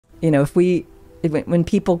when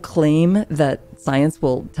people claim that science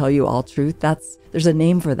will tell you all truth, there's a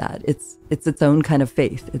name for that. It's its own kind of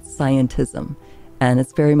faith. It's scientism, and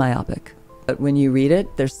it's very myopic. But when you read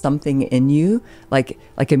it, there's something in you, like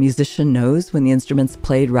a musician knows when the instrument's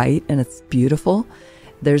played right and it's beautiful.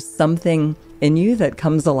 There's something in you that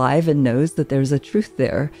comes alive and knows that there's a truth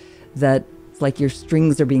there, that it's like your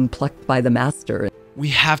strings are being plucked by the master. We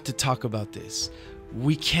have to talk about this.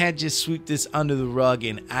 We can't just sweep this under the rug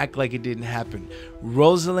and act like it didn't happen.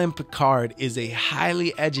 Rosalind Picard is a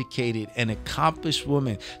highly educated and accomplished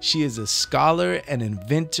woman. She is a scholar, an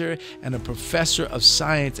inventor, and a professor of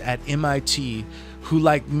science at MIT who,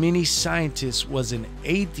 like many scientists, was an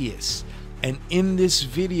atheist. And in this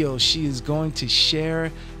video, she is going to share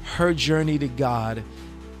her journey to God.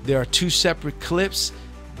 There are 2 separate clips.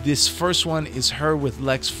 This first one is her with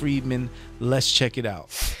Lex Fridman. Let's check it out.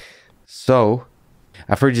 So,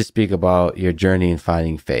 I've heard you speak about your journey in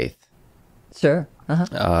finding faith. Sure.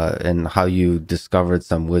 And how you discovered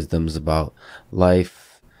some wisdoms about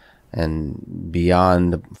life and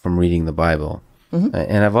beyond from reading the Bible.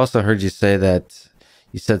 And I've also heard you say that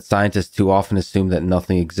you said scientists too often assume that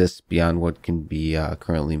nothing exists beyond what can be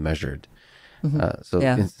currently measured.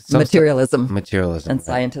 Materialism and right?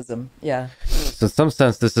 Scientism. Yeah. So in some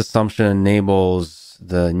sense, this assumption enables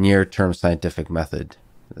the near-term scientific method,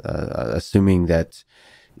 assuming that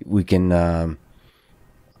we can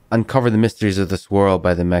uncover the mysteries of this world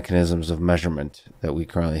by the mechanisms of measurement that we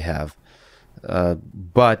currently have.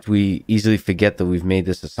 But we easily forget that we've made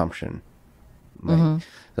this assumption. Right?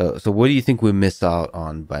 So what do you think we miss out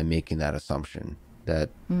on by making that assumption?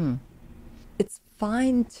 It's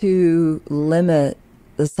fine to limit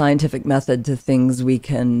the scientific method to things we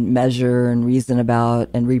can measure and reason about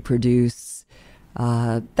and reproduce.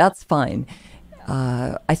 That's fine.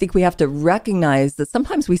 I think we have to recognize that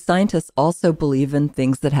sometimes we scientists also believe in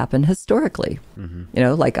things that happen historically.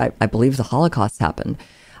 Like I believe the Holocaust happened.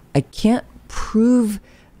 I can't prove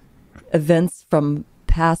events from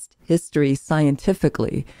past history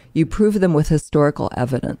scientifically. You prove them with historical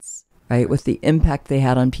evidence, right? With the impact they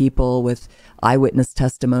had on people, with eyewitness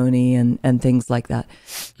testimony and things like that.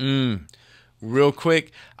 Real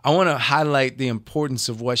quick, I want to highlight the importance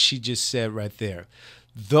of what she just said right there.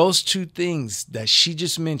 Those 2 things that she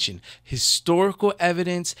just mentioned, historical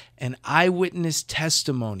evidence and eyewitness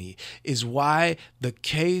testimony, is why the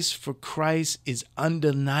case for Christ is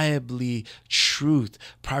undeniably truth,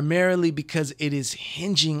 primarily because it is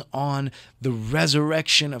hinging on the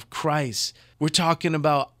resurrection of Christ. We're talking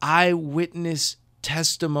about eyewitness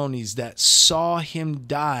testimonies that saw him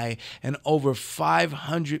die and over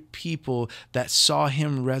 500 people that saw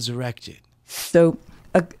him resurrected. So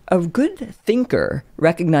a good thinker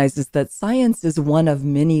recognizes that science is one of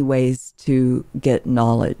many ways to get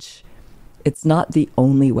knowledge. It's not the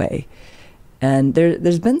only way. And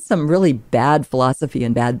there's been some really bad philosophy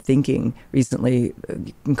and bad thinking recently,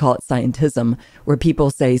 you can call it scientism, where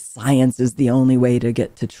people say science is the only way to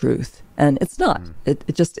get to truth. And it's not.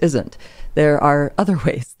 It just isn't. There are other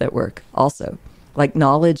ways that work also, like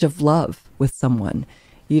knowledge of love with someone.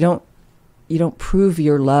 You don't prove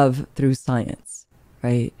your love through science,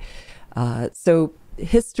 right? So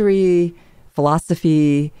history,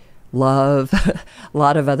 philosophy, love, a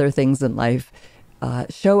lot of other things in life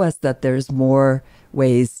show us that there's more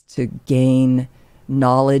ways to gain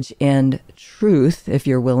knowledge and truth, if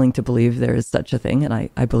you're willing to believe there is such a thing, and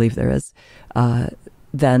I believe there is,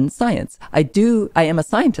 than science. I am a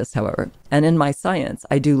scientist, however, and in my science,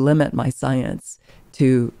 I do limit my science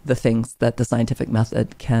to the things that the scientific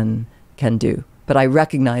method can do. But I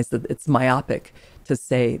recognize that it's myopic to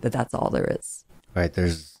say that that's all there is. Right.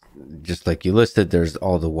 There's, just like you listed, there's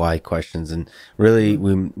all the why questions. And really,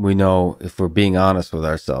 we know, if we're being honest with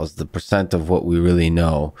ourselves, the percent of what we really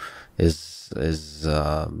know is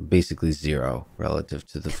basically 0 relative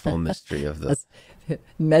to the full mystery of the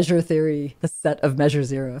measure theory, the set of measure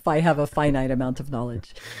 0. If I have a finite amount of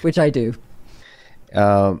knowledge, which I do.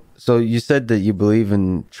 So you said that you believe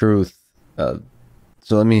in truth. So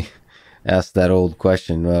let me ask that old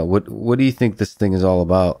question. What do you think this thing is all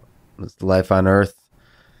about? It's life on Earth?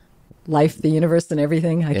 Life, the universe, and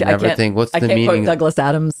everything. Everything. What's the meaning? I can't quote Douglas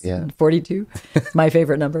Adams. 42. It's my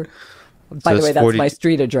favorite number. By the way, that's 40... my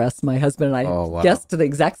street address. My husband and I guessed the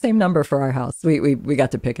exact same number for our house. We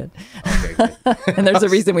got to pick it. Okay, and there's a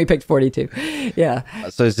reason we picked 42. Yeah.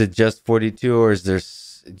 So is it just 42, or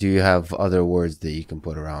do you have other words that you can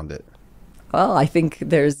put around it? Well, I think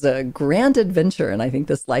there's a grand adventure, and I think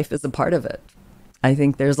this life is a part of it. I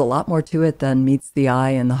think there's a lot more to it than meets the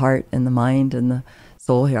eye and the heart and the mind and the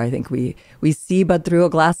soul here. I think we see but through a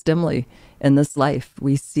glass dimly in this life.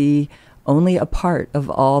 We see only a part of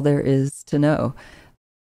all there is to know.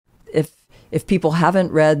 If people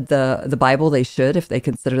haven't read the Bible, they should, if they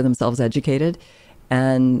consider themselves educated.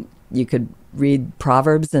 And you could read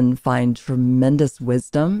Proverbs and find tremendous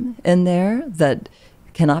wisdom in there that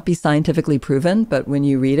cannot be scientifically proven, but when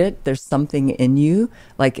you read it, there's something in you,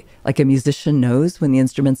 like a musician knows when the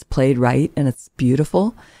instrument's played right and it's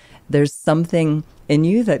beautiful. There's something in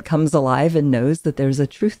you that comes alive and knows that there's a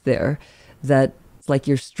truth there, that it's like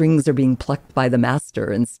your strings are being plucked by the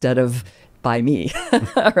master instead of by me,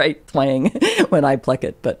 right? Playing when I pluck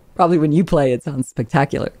it, but probably when you play, it sounds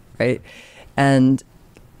spectacular, right? And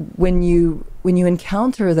when you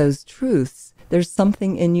encounter those truths, there's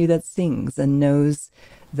something in you that sings and knows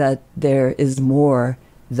that there is more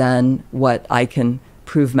than what I can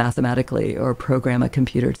prove mathematically or program a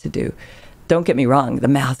computer to do. Don't get me wrong, the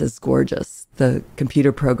math is gorgeous. The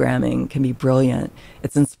computer programming can be brilliant.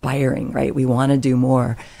 It's inspiring, right? We want to do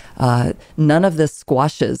more. None of this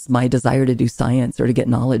squashes my desire to do science or to get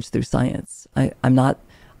knowledge through science. I'm not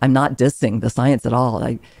dissing the science at all.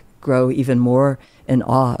 I grow even more in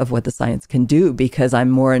awe of what the science can do because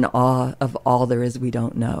I'm more in awe of all there is we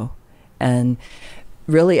don't know. And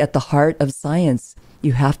really at the heart of science,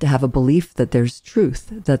 you have to have a belief that there's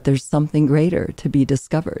truth, that there's something greater to be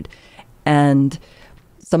discovered. And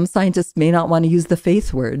some scientists may not want to use the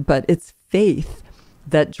faith word, but it's faith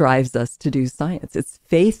that drives us to do science. It's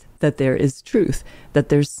faith that there is truth, that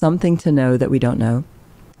there's something to know that we don't know,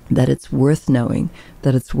 that it's worth knowing,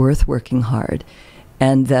 that it's worth working hard,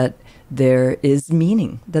 and that there is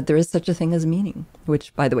meaning, that there is such a thing as meaning,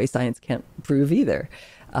 which, by the way, science can't prove either.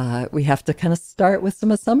 We have to kind of start with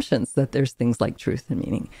some assumptions that there's things like truth and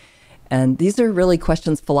meaning. And these are really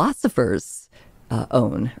questions philosophers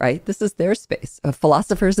own, right? This is their space,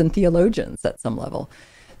 philosophers and theologians at some level.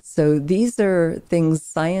 So these are things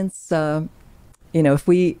science, when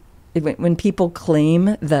people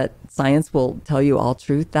claim that science will tell you all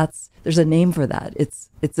truth, there's a name for that. It's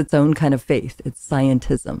its own kind of faith. It's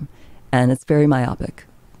scientism, and it's very myopic.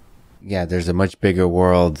 Yeah, there's a much bigger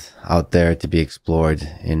world out there to be explored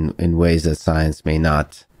in ways that science may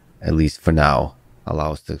not, at least for now,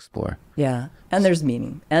 allow us to explore. Yeah, and there's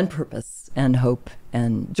meaning and purpose and hope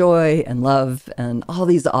and joy and love and all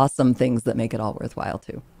these awesome things that make it all worthwhile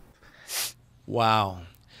too. Wow.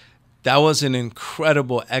 That was an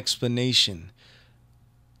incredible explanation,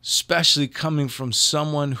 especially coming from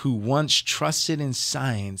someone who once trusted in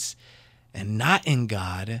science and not in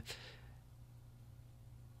God.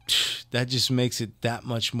 That just makes it that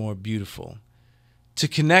much more beautiful. To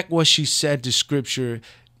connect what she said to Scripture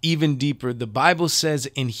even deeper, the Bible says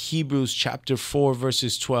in Hebrews chapter 4,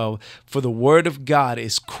 verses 12, "For the word of God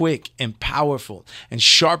is quick and powerful and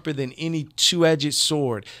sharper than any two-edged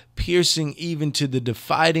sword, piercing even to the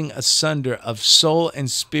dividing asunder of soul and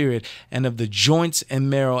spirit and of the joints and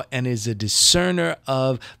marrow, and is a discerner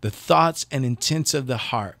of the thoughts and intents of the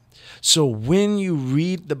heart." So when you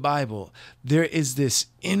read the Bible, there is this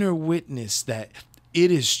inner witness that it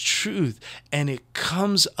is truth and it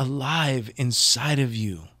comes alive inside of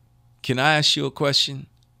you. Can I ask you a question?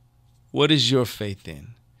 What is your faith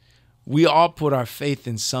in? We all put our faith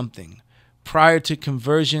in something. Prior to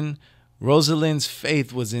conversion, Rosalind's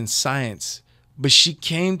faith was in science, but she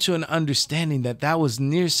came to an understanding that that was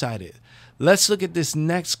nearsighted. Let's look at this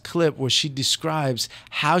next clip where she describes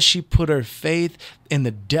how she put her faith in the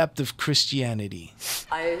depth of Christianity.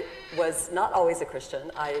 I was not always a Christian.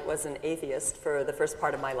 I was an atheist for the first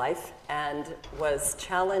part of my life and was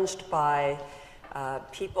challenged by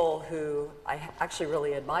people who I actually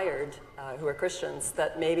really admired, who are Christians,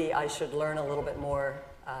 that maybe I should learn a little bit more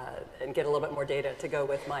and get a little bit more data to go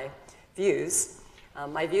with my views.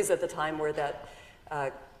 My views at the time were that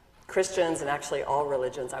Christians, and actually all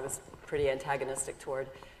religions I was pretty antagonistic toward,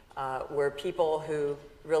 were people who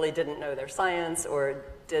really didn't know their science or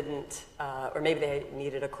maybe they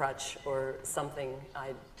needed a crutch or something.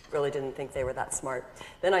 I really didn't think they were that smart.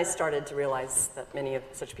 Then I started to realize that many of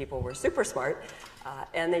such people were super smart,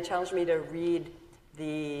 and they challenged me to read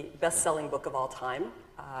the best-selling book of all time,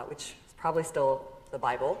 which is probably still the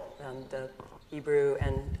Bible, the Hebrew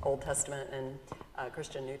and Old Testament and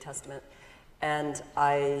Christian New Testament. And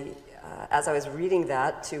as I was reading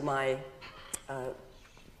that to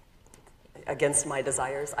against my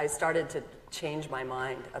desires, I started to change my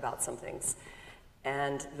mind about some things.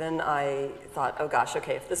 And then I thought, oh gosh,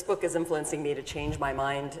 okay, if this book is influencing me to change my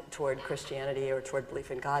mind toward Christianity or toward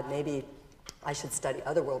belief in God, maybe I should study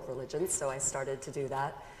other world religions. So I started to do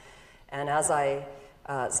that. And as I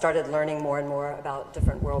started learning more and more about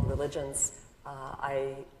different world religions,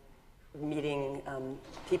 meeting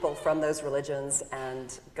people from those religions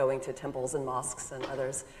and going to temples and mosques and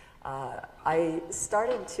others, I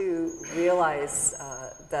started to realize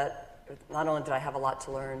that not only did I have a lot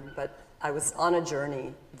to learn, but I was on a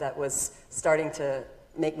journey that was starting to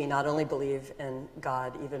make me not only believe in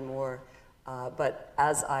God even more, but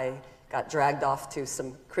as I got dragged off to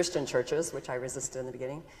some Christian churches, which I resisted in the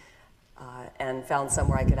beginning, and found some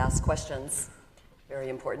where I could ask questions, very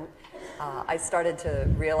important, I started to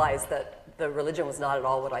realize that the religion was not at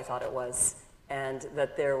all what I thought it was, and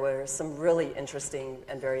that there were some really interesting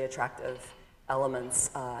and very attractive elements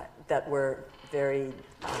that were very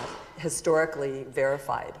historically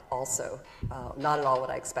verified also, not at all what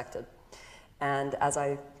I expected. And as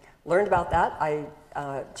I learned about that,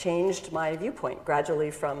 I changed my viewpoint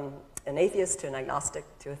gradually from an atheist to an agnostic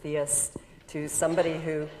to a theist to somebody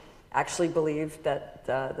who actually believed that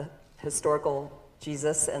the historical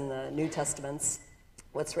Jesus and the New Testaments,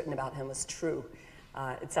 what's written about him, was true.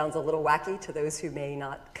 It sounds a little wacky to those who may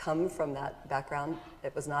not come from that background.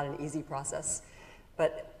 It was not an easy process.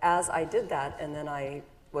 But as I did that, and then I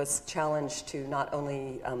was challenged to not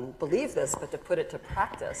only believe this, but to put it to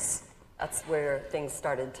practice, that's where things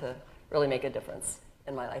started to really make a difference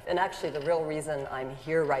in my life. And actually, the real reason I'm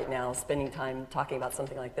here right now, spending time talking about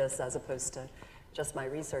something like this, as opposed to just my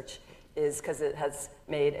research, is because it has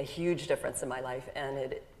made a huge difference in my life.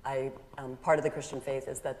 And part of the Christian faith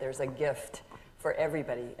is that there's a gift for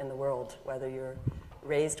everybody in the world, whether you're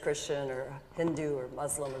raised Christian or Hindu or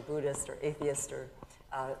Muslim or Buddhist or atheist or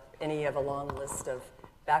any of a long list of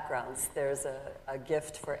backgrounds. There's a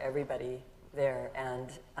gift for everybody there.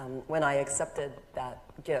 And when I accepted that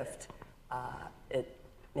gift, it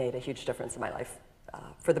made a huge difference in my life,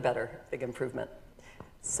 for the better, big improvement.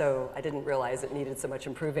 So I didn't realize it needed so much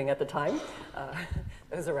improving at the time.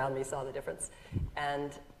 Those around me saw the difference.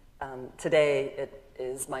 And today it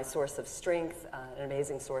is my source of strength, an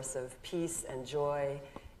amazing source of peace and joy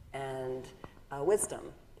and wisdom.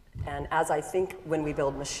 And as I think when we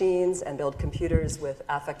build machines and build computers with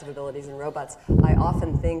affective abilities and robots, I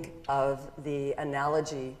often think of the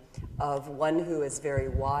analogy of one who is very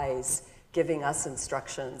wise giving us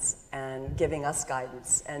instructions and giving us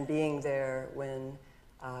guidance and being there when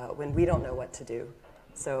we don't know what to do.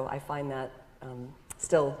 So I find that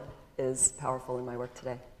still is powerful in my work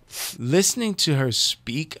today. Listening to her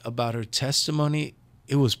speak about her testimony,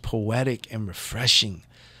 it was poetic and refreshing.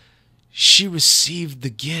 She received the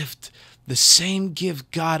gift, the same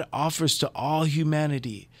gift God offers to all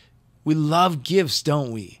humanity. We love gifts,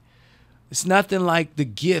 don't we? It's nothing like the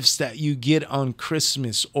gifts that you get on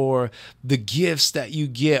Christmas or the gifts that you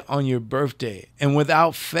get on your birthday. And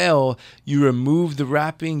without fail, you remove the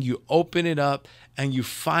wrapping, you open it up, and you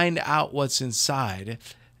find out what's inside,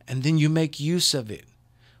 and then you make use of it.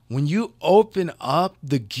 When you open up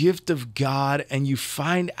the gift of God and you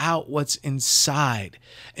find out what's inside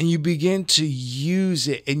and you begin to use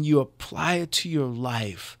it and you apply it to your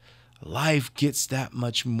life, life gets that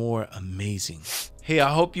much more amazing. Hey,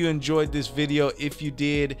 I hope you enjoyed this video. If you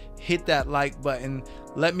did, hit that like button.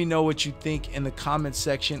 Let me know what you think in the comment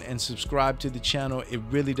section and subscribe to the channel. It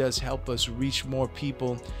really does help us reach more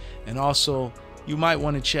people. And also, you might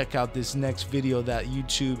want to check out this next video that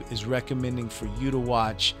YouTube is recommending for you to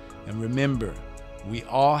watch. And remember, we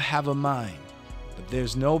all have a mind, but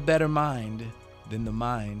there's no better mind than the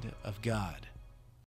mind of God.